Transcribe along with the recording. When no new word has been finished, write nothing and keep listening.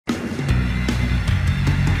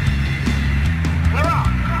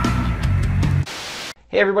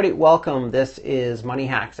Hey everybody, welcome. This is Money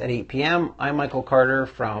Hacks at 8 p.m. I'm Michael Carter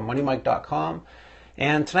from MoneyMike.com,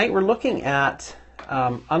 and tonight we're looking at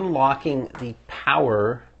unlocking the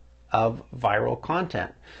power of viral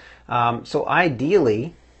content. So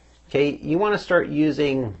ideally, you want to start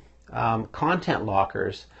using content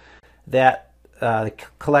lockers that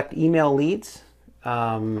collect email leads,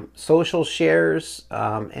 social shares,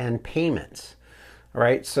 and payments. All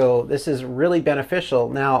right, so this is really beneficial.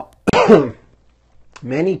 Now,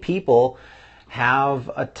 many people have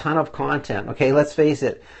a ton of content. Okay, let's face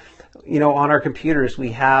it. On our computers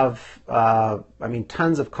we have,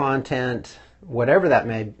 tons of content, whatever that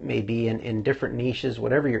may be, in different niches,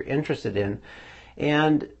 whatever you're interested in.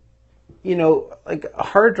 And like a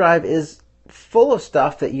hard drive is full of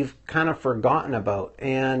stuff that you've kind of forgotten about.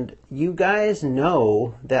 And you guys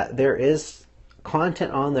know that there is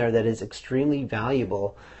content on there that is extremely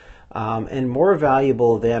valuable. And more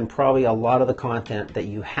valuable than probably a lot of the content that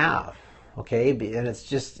you have, okay? And it's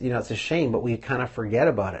just, it's a shame, but we kind of forget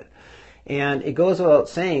about it. And it goes without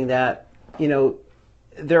saying that,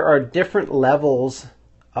 there are different levels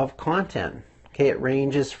of content, okay? It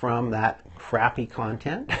ranges from that crappy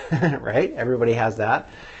content, right? Everybody has that.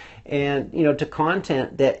 And, to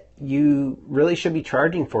content that you really should be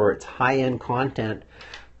charging for. It's high-end content,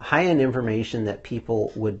 high-end information that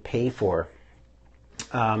people would pay for.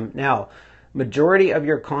 Now, majority of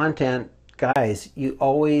your content, guys, you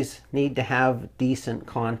always need to have decent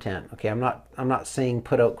content. Okay, I'm not saying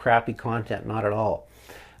put out crappy content, not at all.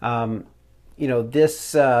 In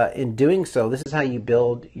doing so, this is how you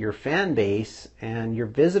build your fan base, and your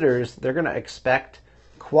visitors, they're going to expect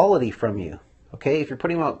quality from you. Okay, if you're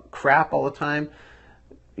putting out crap all the time,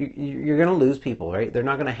 you're going to lose people, right? They're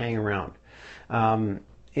not going to hang around. And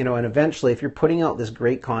eventually, if you're putting out this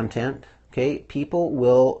great content, okay, people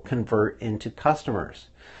will convert into customers.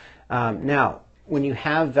 Now, when you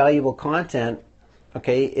have valuable content,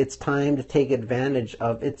 okay, it's time to take advantage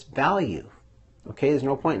of its value. Okay, there's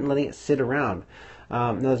no point in letting it sit around.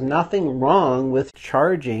 There's nothing wrong with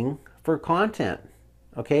charging for content.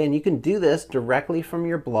 Okay, and you can do this directly from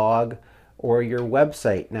your blog or your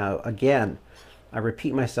website. Now, again, I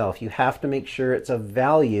repeat myself, you have to make sure it's of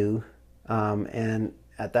value, and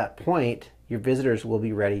at that point, your visitors will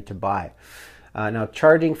be ready to buy. Now,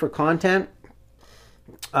 charging for content,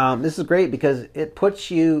 this is great because it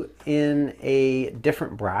puts you in a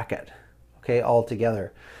different bracket, okay,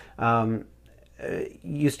 altogether.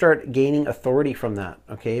 You start gaining authority from that,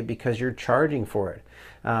 okay, because you're charging for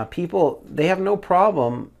it. People, they have no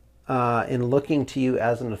problem in looking to you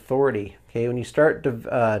as an authority, okay? When you start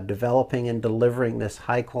developing and delivering this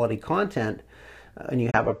high-quality content, and you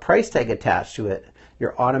have a price tag attached to it,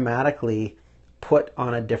 you're automatically put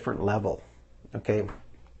on a different level. Okay.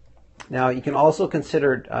 Now you can also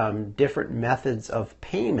consider different methods of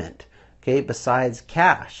payment, okay, besides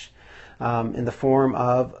cash, in the form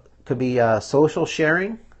of, could be social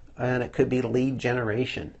sharing, and it could be lead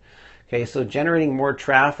generation. Okay, so generating more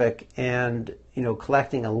traffic and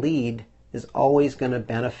collecting a lead is always going to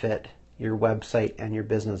benefit your website and your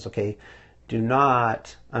business. Okay, do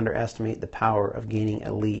not underestimate the power of gaining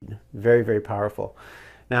a lead. Very, very powerful.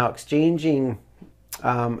 Now, exchanging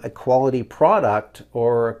a quality product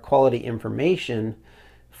or quality information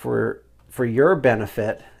for your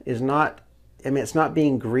benefit is not, it's not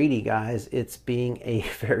being greedy, guys. It's being a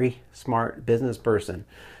very smart business person.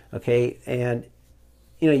 Okay, and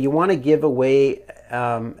you want to give away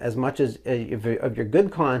as much of your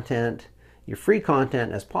good content, your free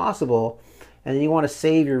content as possible, and then you want to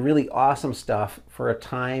save your really awesome stuff for a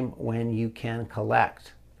time when you can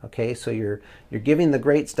collect. Okay, so you're giving the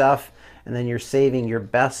great stuff, and then you're saving your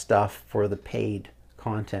best stuff for the paid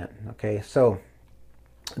content. Okay, so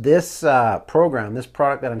this program, this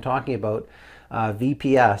product that I'm talking about,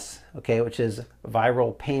 VPS, okay, which is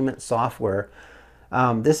Viral Payment Software,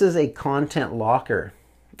 this is a content locker.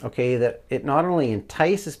 Okay, that it not only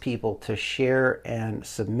entices people to share and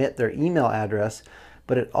submit their email address,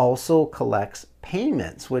 but it also collects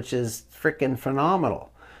payments, which is freaking phenomenal.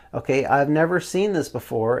 Okay, I've never seen this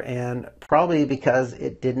before, and probably because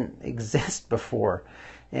it didn't exist before.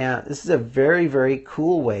 And this is a very, very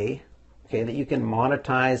cool way, okay, that you can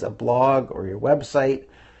monetize a blog or your website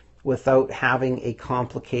without having a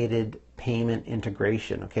complicated payment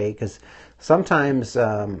integration. Okay, because sometimes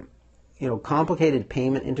complicated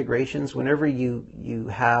payment integrations, whenever you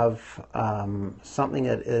have something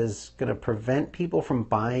that is going to prevent people from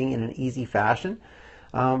buying in an easy fashion,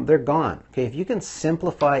 they're gone. Okay, if you can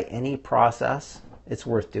simplify any process, it's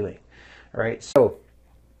worth doing. All right, so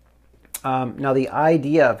now the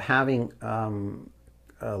idea of having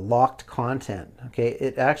locked content. Okay,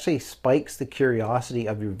 it actually spikes the curiosity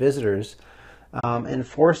of your visitors and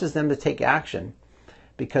forces them to take action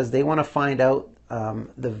because they want to find out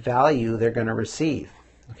the value they're going to receive.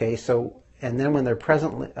 Okay, so and then when they're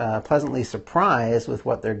pleasantly surprised with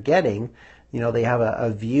what they're getting, they have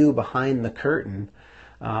a view behind the curtain.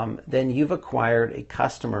 Then you've acquired a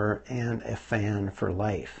customer and a fan for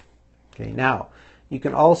life. Okay, now you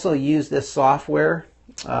can also use this software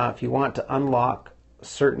if you want to unlock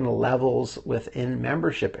certain levels within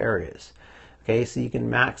membership areas. Okay, so you can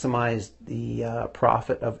maximize the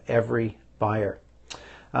profit of every buyer.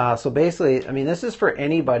 So basically, I mean, this is for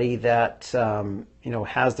anybody that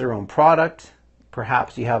has their own product.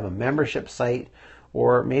 Perhaps you have a membership site,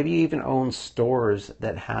 or maybe you even own stores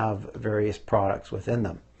that have various products within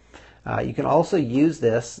them. You can also use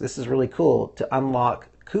this. This is really cool to unlock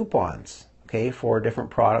coupons, okay, for different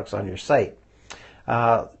products on your site.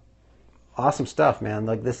 Awesome stuff, man.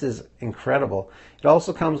 Like, this is incredible. It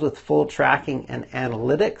also comes with full tracking and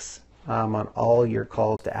analytics on all your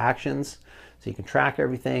calls to actions. So you can track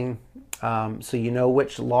everything, so you know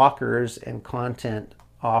which lockers and content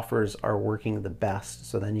offers are working the best.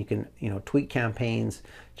 So then you can, tweak campaigns,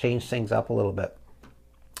 change things up a little bit.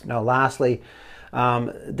 Now, lastly,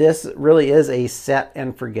 this really is a set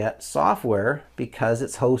and forget software because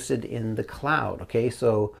it's hosted in the cloud. Okay,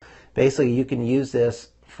 so basically you can use this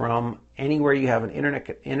from anywhere you have an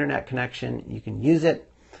internet connection. You can use it.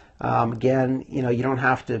 Again, you don't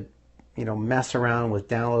have to mess around with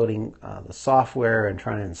downloading the software and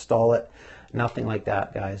trying to install it. Nothing like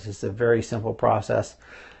that, guys. It's a very simple process.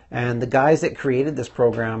 And the guys that created this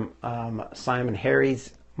program, Simon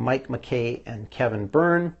Harries, Mike McKay, and Kevin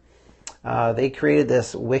Byrne, they created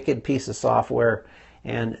this wicked piece of software,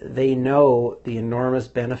 and they know the enormous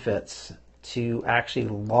benefits to actually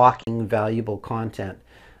locking valuable content.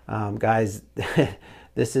 Guys,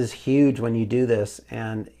 this is huge when you do this,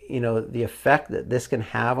 and the effect that this can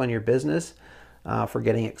have on your business for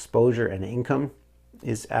getting exposure and income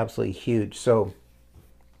is absolutely huge. So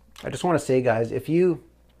I just want to say, guys, if you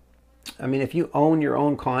own your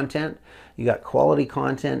own content, you got quality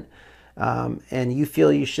content, and you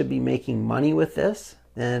feel you should be making money with this,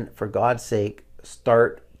 then for God's sake,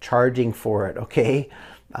 start charging for it. Okay,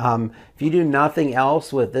 if you do nothing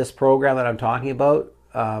else with this program that I'm talking about,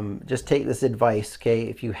 just take this advice. Okay,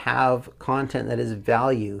 if you have content that is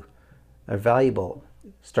valuable,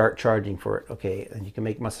 start charging for it. Okay, and you can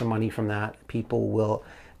make some money from that. People will.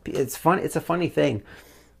 It's fun. It's a funny thing.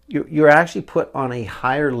 You're actually put on a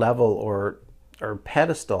higher level or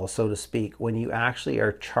pedestal, so to speak, when you actually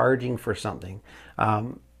are charging for something.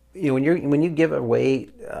 When you give away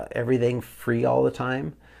everything free all the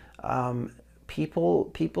time,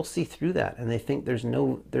 people see through that, and they think there's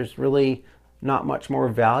really not much more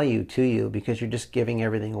value to you because you're just giving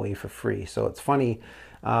everything away for free. So it's funny.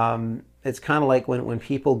 It's kind of like when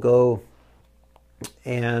people go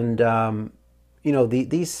and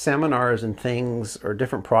these seminars and things, or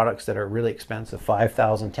different products that are really expensive,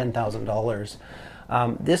 $5,000,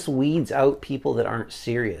 $10,000. This weeds out people that aren't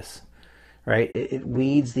serious, right? It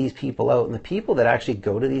weeds these people out, and the people that actually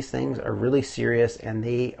go to these things are really serious, and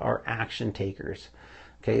they are action takers.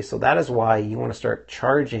 Okay, so that is why you want to start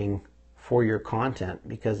charging for your content,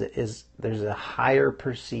 because there's a higher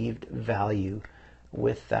perceived value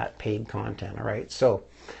with that paid content. All right, so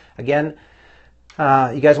again,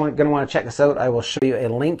 you guys going to want to check this out. I will show you a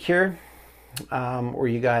link here where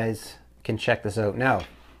you guys can check this out. Now,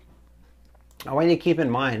 I want you to keep in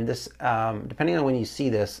mind this, depending on when you see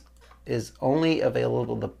this, is only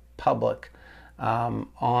available to the public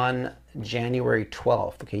on January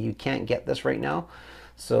 12th. Okay, you can't get this right now.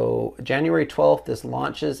 So January 12th, this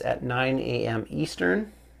launches at 9 a.m.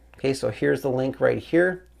 Eastern. Okay, so here's the link right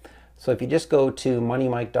here. So if you just go to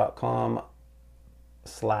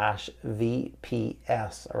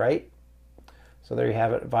moneymike.com/VPS, all right? So there you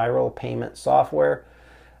have it, Viral Payment Software.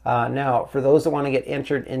 Now, for those that want to get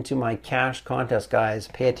entered into my cash contest, guys,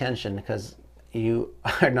 pay attention, because you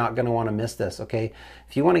are not going to want to miss this, okay?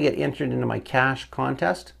 If you want to get entered into my cash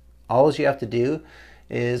contest, all you have to do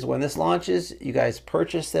is, when this launches, you guys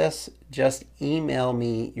purchase this, just email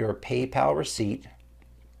me your PayPal receipt,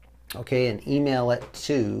 okay, and email it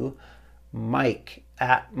to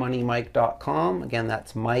mike@moneymike.com. Again,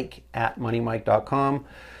 that's mike@moneymike.com.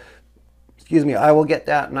 Excuse me, I will get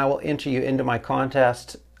that, and I will enter you into my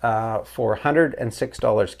contest for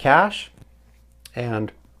 $106 cash.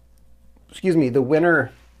 And excuse me, the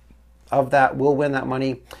winner of that will win that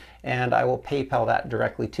money, and I will PayPal that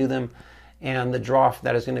directly to them. And the draw for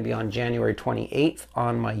that is going to be on January 28th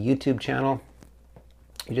on my YouTube channel.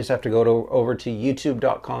 You just have to go over to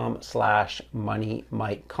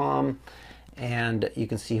youtube.com/moneymikecom, and you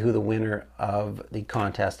can see who the winner of the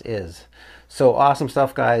contest is. So awesome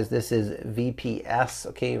stuff, guys. This is VPS,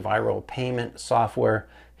 okay, viral payment software.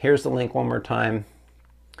 Here's the link one more time.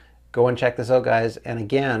 Go and check this out, guys. And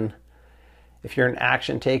again, if you're an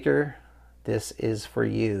action taker, this is for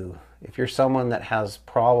you. If you're someone that has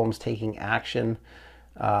problems taking action,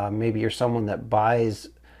 maybe you're someone that buys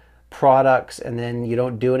products and then you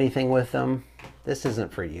don't do anything with them, this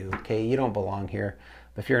isn't for you, okay? You don't belong here.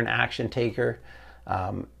 But if you're an action taker,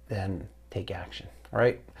 then take action, all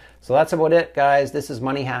right? So that's about it, guys. This is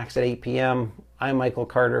Money Hacks at 8 p.m. I'm Michael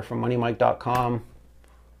Carter from moneymike.com,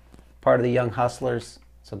 part of the Young Hustlers.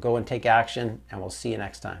 So go and take action, and we'll see you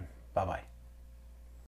next time. Bye-bye.